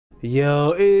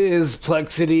Yo, it is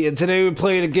Plexity, and today we're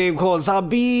playing a game called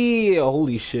Zombie.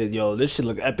 Holy shit, yo, this shit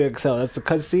look epic as hell. That's the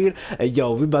cutscene, and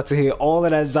yo, we about to hit all of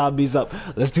that zombies up.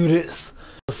 Let's do this.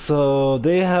 So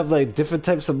they have like different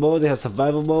types of mode. They have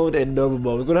survival mode and normal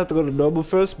mode. We're gonna have to go to normal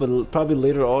first, but probably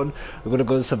later on we're gonna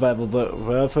go to survival. But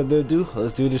without further ado,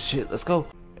 let's do this shit. Let's go.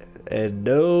 And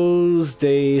those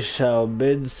days shall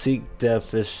men seek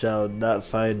death and shall not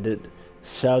find it.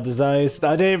 Shall desires.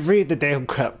 I didn't read the damn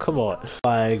crap. Come on.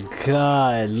 My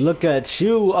God, look at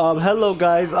you. Hello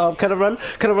guys. Can I run?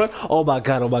 Can I run? Oh my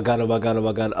God. Oh my God. Oh my God. Oh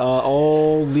my God.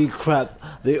 Holy crap.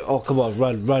 Oh, come on.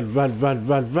 Run. Run. Run. Run.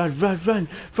 Run. Run. Run. Run.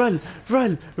 Run.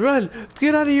 Run. Run.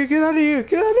 Get out of here. Get out of here.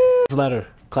 Get out of here. This ladder.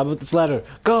 Climb up this ladder.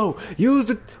 Go. Use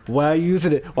it. Why are you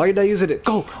using it? Why are you not using it?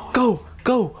 Go. Go.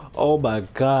 Go. Oh my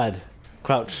God.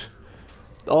 Crouch.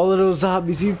 All of those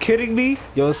zombies, you kidding me?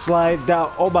 Yo, slide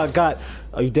down. Oh my God.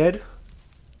 Are you dead?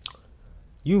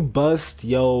 You bust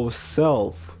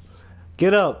yourself.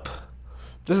 Get up.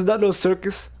 This is not no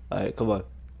circus. Alright, come on.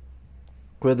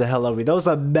 Where the hell are we? Those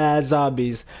are mad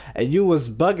zombies. And you was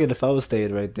bugging if I was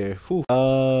staying right there. Whew.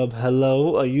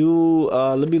 Hello. Are you,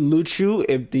 let me loot you.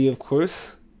 Empty, of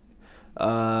course.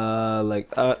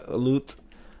 Loot.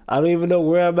 I don't even know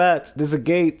where I'm at. There's a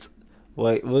gate.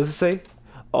 Wait, what does it say?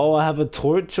 Oh, I have a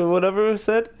torch or whatever it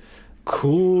said?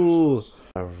 Cool.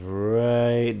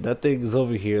 Alright, nothing's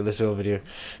over here. Let's go over here.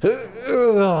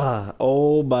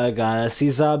 Oh my God, I see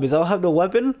zombies. I don't have no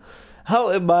weapon?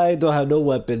 How am I don't have no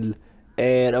weapon?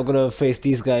 And I'm gonna face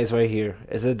these guys right here.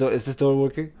 Is this door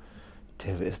working?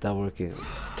 Damn it, it's not working.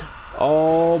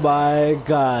 Oh my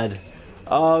God.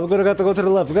 We're gonna have to go to the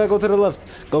left. We gotta go to the left.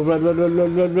 Go run, run, run,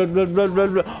 run, run, run, run, run,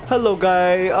 run, run. Hello,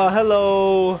 guy.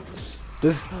 Hello.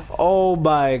 Oh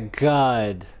my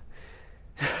God.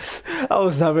 I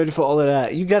was not ready for all of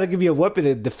that. You gotta give me a weapon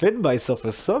to defend myself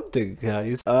or something,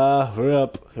 guys. We're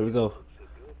up. Here we go.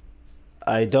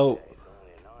 I don't.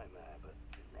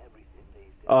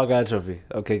 Oh, I got a trophy.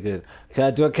 Okay, good.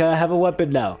 Can I have a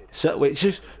weapon now? Wait,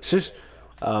 shush, shush.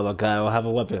 Oh my God, I don't have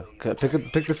a weapon.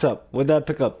 Pick this up. What did I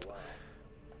pick up?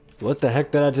 What the heck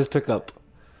did I just pick up?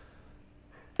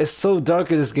 It's so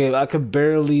dark in this game, I can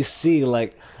barely see.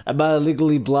 Like, am I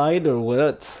legally blind or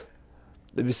what?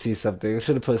 Let me see something. I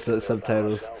should have put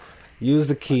subtitles. Use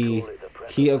the key.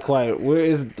 Key acquired.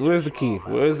 Where's the key?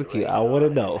 Where's the key? I want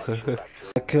to know.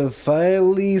 I can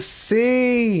finally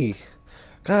see.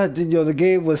 God, yo, the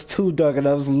game was too dark and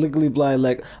I was legally blind.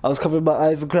 Like, I was covering my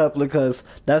eyes and crap because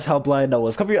that's how blind I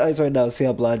was. Cover your eyes right now and see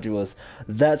how blind you was.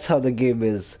 That's how the game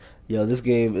is. Yo, this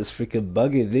game is freaking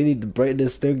bugging. They need to brighten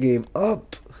their game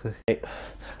up. Hey,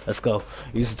 let's go.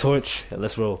 Use the torch and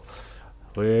let's roll.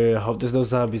 I hope there's no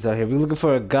zombies out here. We're looking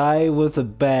for a guy with a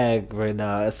bag right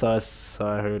now. That's all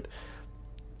I heard.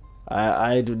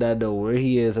 I do not know where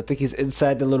he is. I think he's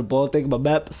inside the little ball thing on my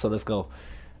map. So let's go.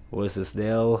 Where's this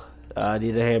nail? I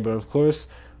need a hammer, of course.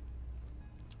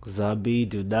 Zombie,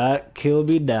 do not kill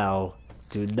me now.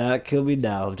 Do not kill me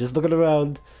now. I'm just looking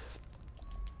around.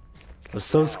 I'm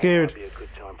so scared.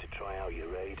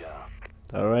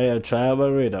 Alright, I'll try out my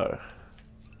radar.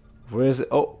 Where is it?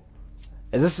 Oh,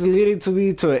 is this leading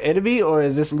me to an enemy or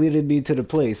is this leading me to the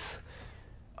place?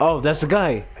 Oh, that's the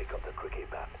guy.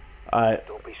 Alright.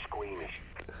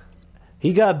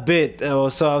 He got bit,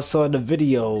 so I saw in the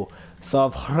video.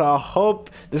 So I hope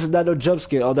this is not no jump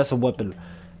scare. Oh, that's a weapon.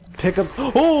 Pick up.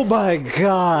 Oh my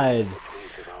God.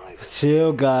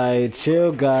 Chill, guy.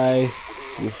 Chill, guy.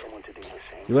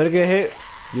 You wanna get hit?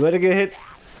 You wanna get hit?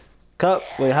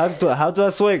 Wait, how do I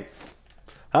swing?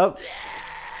 How?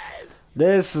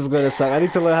 This is gonna suck. I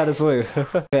need to learn how to swing.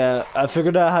 Yeah, I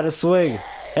figured out how to swing.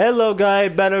 Hello, guy.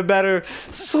 Better.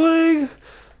 Swing.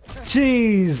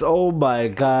 Jeez. Oh my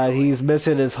God. He's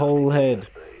missing his whole head.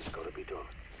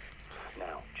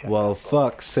 Well,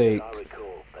 fuck's sake.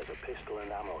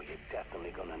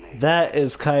 That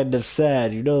is kind of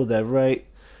sad. You know that, right?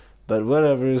 But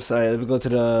whatever. Alright, let me go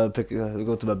to let me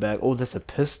go to my bag. Oh, that's a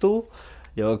pistol?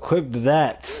 Yo, equip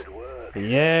that.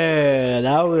 Yeah,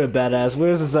 now we're a badass.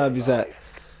 Where's the zombies at?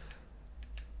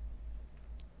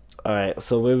 Alright,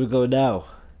 so where we go now?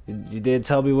 You didn't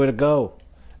tell me where to go.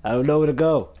 I don't know where to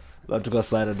go. I'm just gonna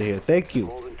slide under here. Thank you.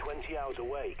 More than 20 hours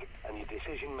awake and your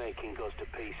decision making goes to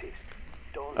pieces.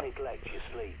 Don't neglect your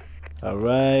sleep.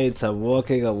 Alright, I'm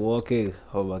walking.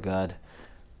 Oh my God.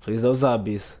 Please, no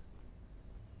zombies.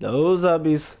 No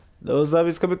zombies. No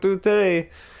zombies coming through today.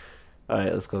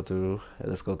 Alright, let's go through.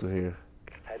 Let's go through here.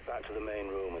 Head back to the main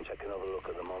room and take another look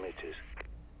at the monitors.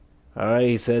 Alright,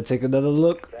 he said take another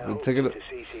look. They're Take hooked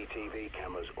to CCTV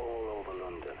cameras all over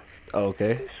London. Oh,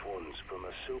 okay. This one's from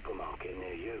a supermarket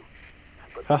near you.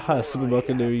 But the Haha, more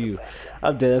supermarket I near have, the you. better.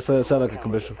 I'm dead. That sound like a Cameras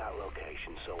commercial. at that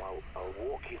location, so I'll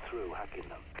walk you through hacking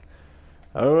them.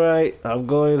 Alright, I'm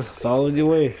going, following your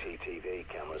way. CCTV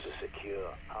cameras are secure,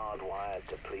 hardwired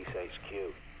to police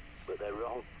HQ, but they're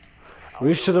wrong.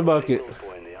 Reach to the market. Army.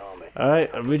 Alright,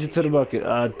 I'm reaching to the market.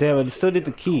 Damn, I still need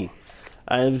the key.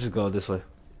 Alright, let me just go this way.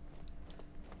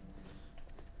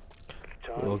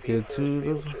 Okay, to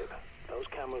the... Those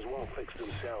cameras won't fix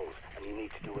themselves, and you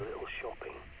need to do a little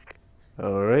shopping.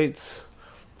 Alright.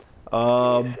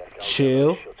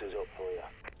 Chill.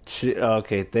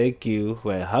 Okay, thank you.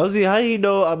 Wait, how do you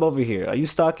know I'm over here? Are you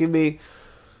stalking me?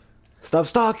 Stop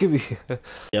stalking me.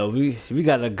 Yo, we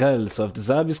got a gun, so if the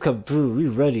zombies come through, we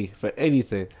ready for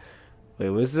anything. Wait,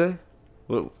 what's that?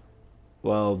 What?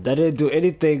 Well, that didn't do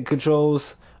anything.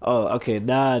 Controls. Oh, okay.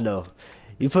 Now I know.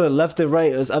 You put it left and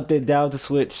right. It was up and down to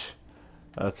switch.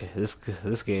 Okay,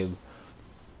 this game.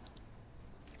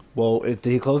 Well, did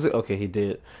he close it? Okay, he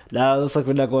did. Now it looks like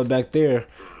we're not going back there.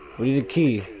 We need a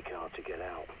key.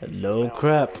 No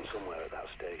crap.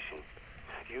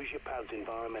 Use your pad's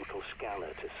environmental scanner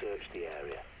to search the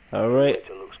area. Alright.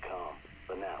 It looks calm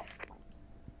for now.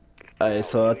 Alright,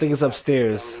 so I think it's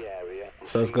upstairs.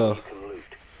 So let's go.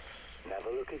 Never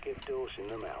look a gift horse in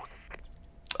the mouth.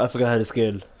 I forgot how to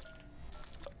skin.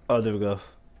 Oh, there we go.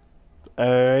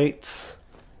 Alright.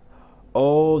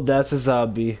 Oh, that's a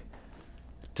zombie.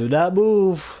 Do not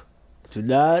move. Do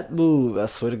not move. I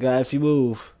swear to God, if you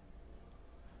move.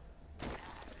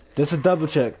 This is a double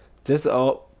check. This,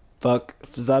 oh, fuck.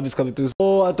 The zombie's coming through.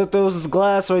 Oh, I thought there was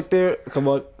glass right there. Come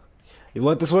on. You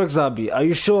want this work, zombie? Are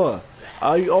you sure?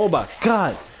 Are you? Oh my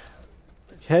God.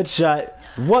 Headshot.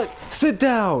 What? Sit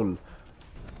down.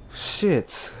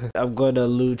 Shit. I'm gonna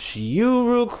loot you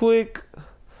real quick.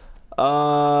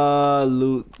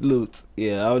 Loot.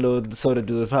 Yeah, I don't know what the soda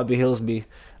do. It probably heals me.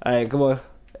 Alright, come on.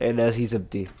 And as he's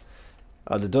empty.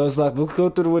 The door's locked. We'll go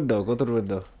through the window. Go through the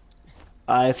window.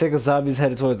 I think a zombie's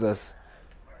headed towards us.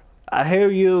 I hear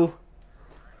you.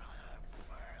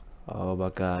 Oh my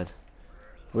God.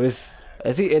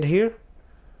 Is he in here?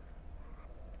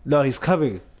 No, he's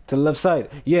coming to the left side.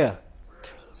 Yeah.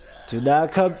 Do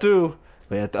not come through.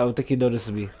 Wait, I don't think he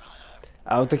noticed me.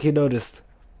 I don't think he noticed.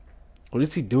 What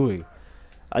is he doing?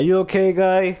 Are you okay,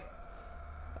 guy?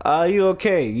 Are you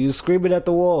okay? You screaming at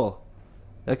the wall.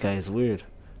 That guy is weird.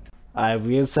 Alright,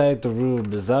 we inside the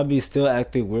room. The zombie's still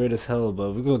acting weird as hell,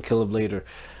 but we're gonna kill him later.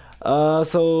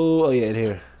 Oh yeah, in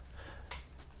here.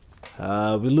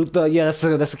 We looked up. Yeah,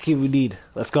 that's the key we need.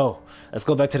 Let's go. Let's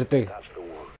go back to the thing.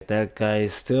 That guy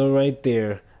is still right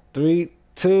there. 3,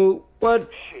 2, 1.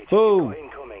 Boom.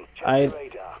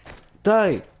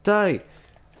 Die.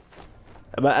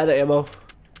 Am I out of ammo?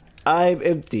 I'm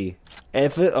empty.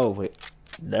 And oh wait,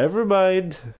 never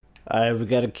mind. Alright, we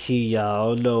got a key,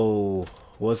 y'all. No.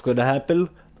 What's gonna happen?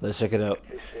 Let's check it out.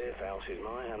 This safe house is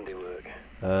my handiwork.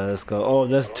 Let's go. Oh,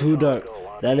 that's too dark.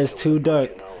 That is too dark.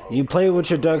 You play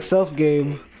with your dark self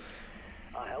game.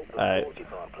 Alright.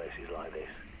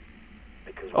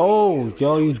 Oh,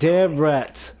 yo, you damn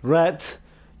rats. Rats.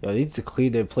 Yo, they need to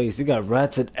clean their place. You got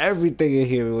rats and everything in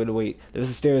here. Wait, there's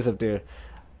the stairs up there.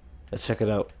 Let's check it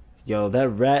out. Yo, that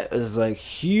rat is like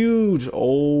huge.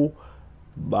 Oh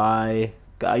my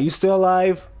God. Are you still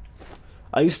alive?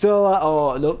 Are you still alive?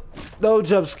 Oh, no. No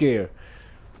jump scare.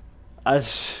 I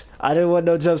didn't want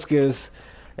no jump scares.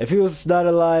 If he was not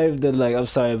alive, then like, I'm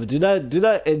sorry, but do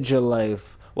not end your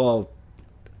life. Well,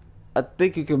 I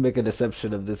think you can make an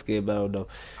exception of this game. I don't know.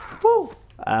 Woo!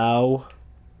 Ow.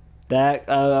 That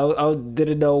I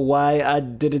didn't know why I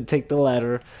didn't take the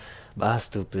ladder. My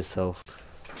stupid self.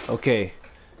 Okay,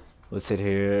 what's in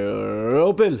here?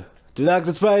 Open. Do not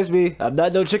despise me. I'm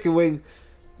not no chicken wing.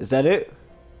 Is that it?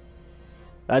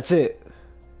 That's it.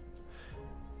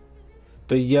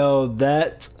 But yo,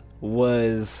 that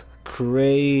was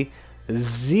crazy.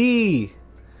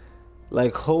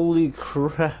 Like, holy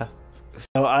crap.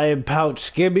 Oh, I am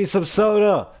pouch. Give me some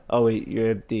soda. Oh wait,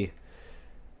 you're empty.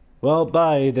 Well,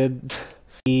 bye then.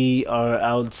 We are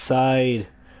outside.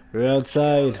 We're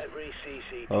outside.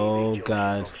 Oh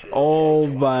God. Oh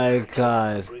my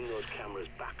God.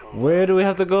 Where do we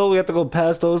have to go? We have to go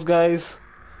past those guys.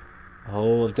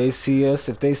 Oh, if they see us,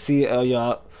 y'all.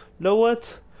 You know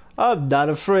what? I'm not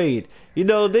afraid. You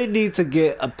know, they need to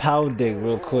get a pounding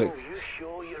real quick.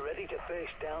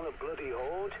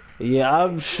 Yeah,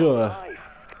 I'm sure.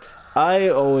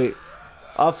 Oh wait,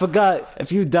 I forgot.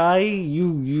 If you die,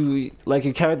 you like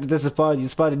your character doesn't spawn. You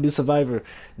spawn a new survivor.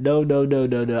 No.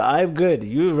 I'm good.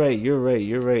 You're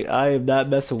right. I am not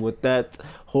messing with that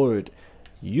horde.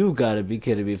 You gotta be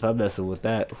kidding me if I'm messing with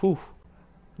that. Whew.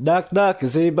 Knock knock.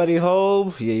 Is anybody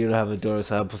home? Yeah, you don't have a door,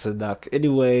 so I'm supposed to knock.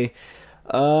 Anyway,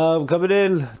 I'm coming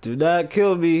in. Do not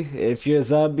kill me. If you're a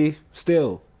zombie,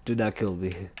 still do not kill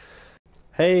me.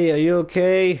 Hey, are you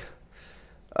okay?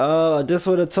 I just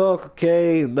want to talk,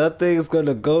 okay? Nothing's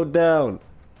gonna go down.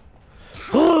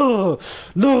 Oh,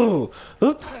 no!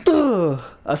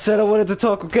 I said I wanted to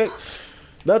talk, okay?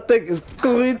 Nothing is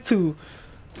going to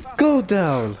go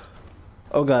down.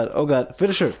 Oh god, oh god.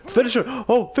 Finish her, finish her.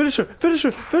 Oh, finish her, finish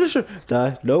her, finish her.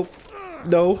 Die. Nope.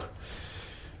 No.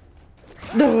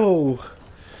 No.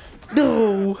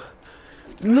 No.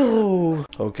 No.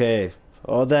 Okay.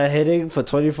 All that hitting for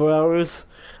 24 hours?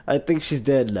 I think she's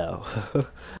dead now.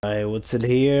 Alright, what's in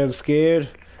here? I'm scared.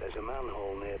 There's a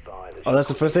manhole nearby. Oh, that's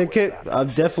the first aid kit?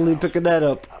 I'm definitely picking that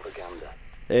up.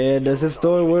 And does this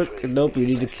door work? Nope, you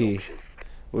need a key.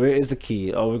 Where is the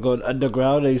key? Oh, we're going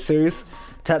underground? Are you serious?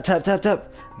 Tap, tap, tap,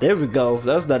 tap. There we go.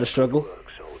 That was not a struggle.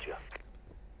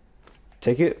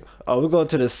 Take it. Oh, we're going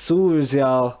to the sewers,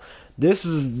 y'all. This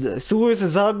is sewers and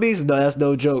zombies? No, that's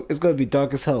no joke. It's gonna be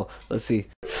dark as hell. Let's see.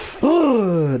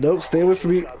 Oh, nope, stay away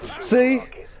from me. See?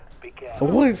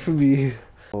 Away from me.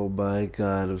 Oh my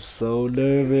god, I'm so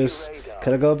nervous.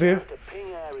 Can I go up here?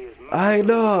 I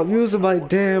know, I'm using my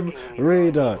damn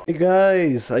radar. Hey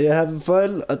guys, are you having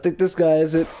fun? I think this guy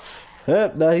isn't.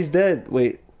 Yep, now he's dead.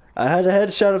 Wait, I had a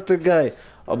headshot of the guy.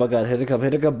 Oh my god, here they come,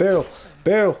 barrel,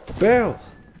 barrel, barrel.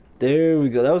 There we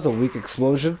go, that was a weak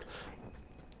explosion.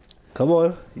 Come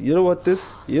on, you don't want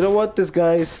this. You don't want this,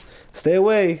 guys. Stay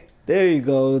away. There you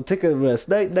go, take a rest.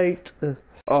 Night, night.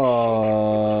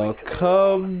 Oh,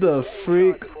 come the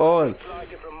freak on.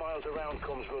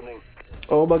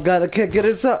 Oh my god, I can't get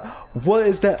inside. What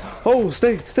is that? Oh,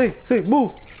 stay, stay, stay,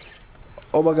 move.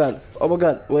 Oh my god, oh my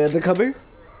god. Wait, are they coming?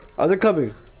 Are they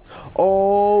coming?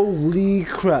 Holy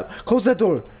crap. Close that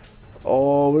door.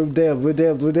 Oh, we're damned, we're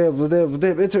damned, we're damned, we're damned, we're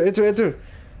damned. Enter, enter, enter.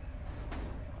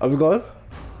 Are we gone?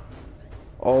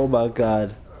 Oh my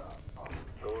god.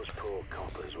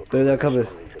 They're not coming.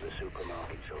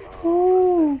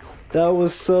 Ooh, that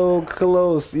was so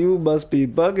close. You must be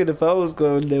bugging if I was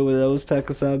going there with those pack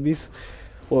of zombies.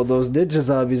 Well, those ninja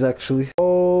zombies, actually.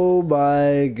 Oh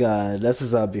my god. That's a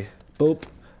zombie. Boop.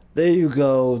 There you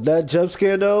go. That jump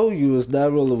scare, though, you was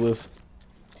not rolling with.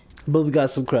 But we got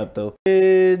some crap, though.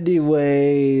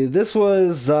 Anyway, this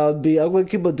was Zombie. I'm gonna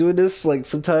keep on doing this, like,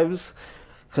 sometimes.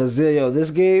 Because, yo,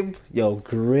 this game, yo,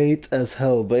 great as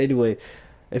hell. But anyway,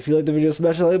 if you like the video,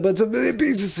 smash the like button to a million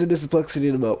pieces. And this is Plexity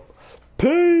and I'm out.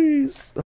 Peace!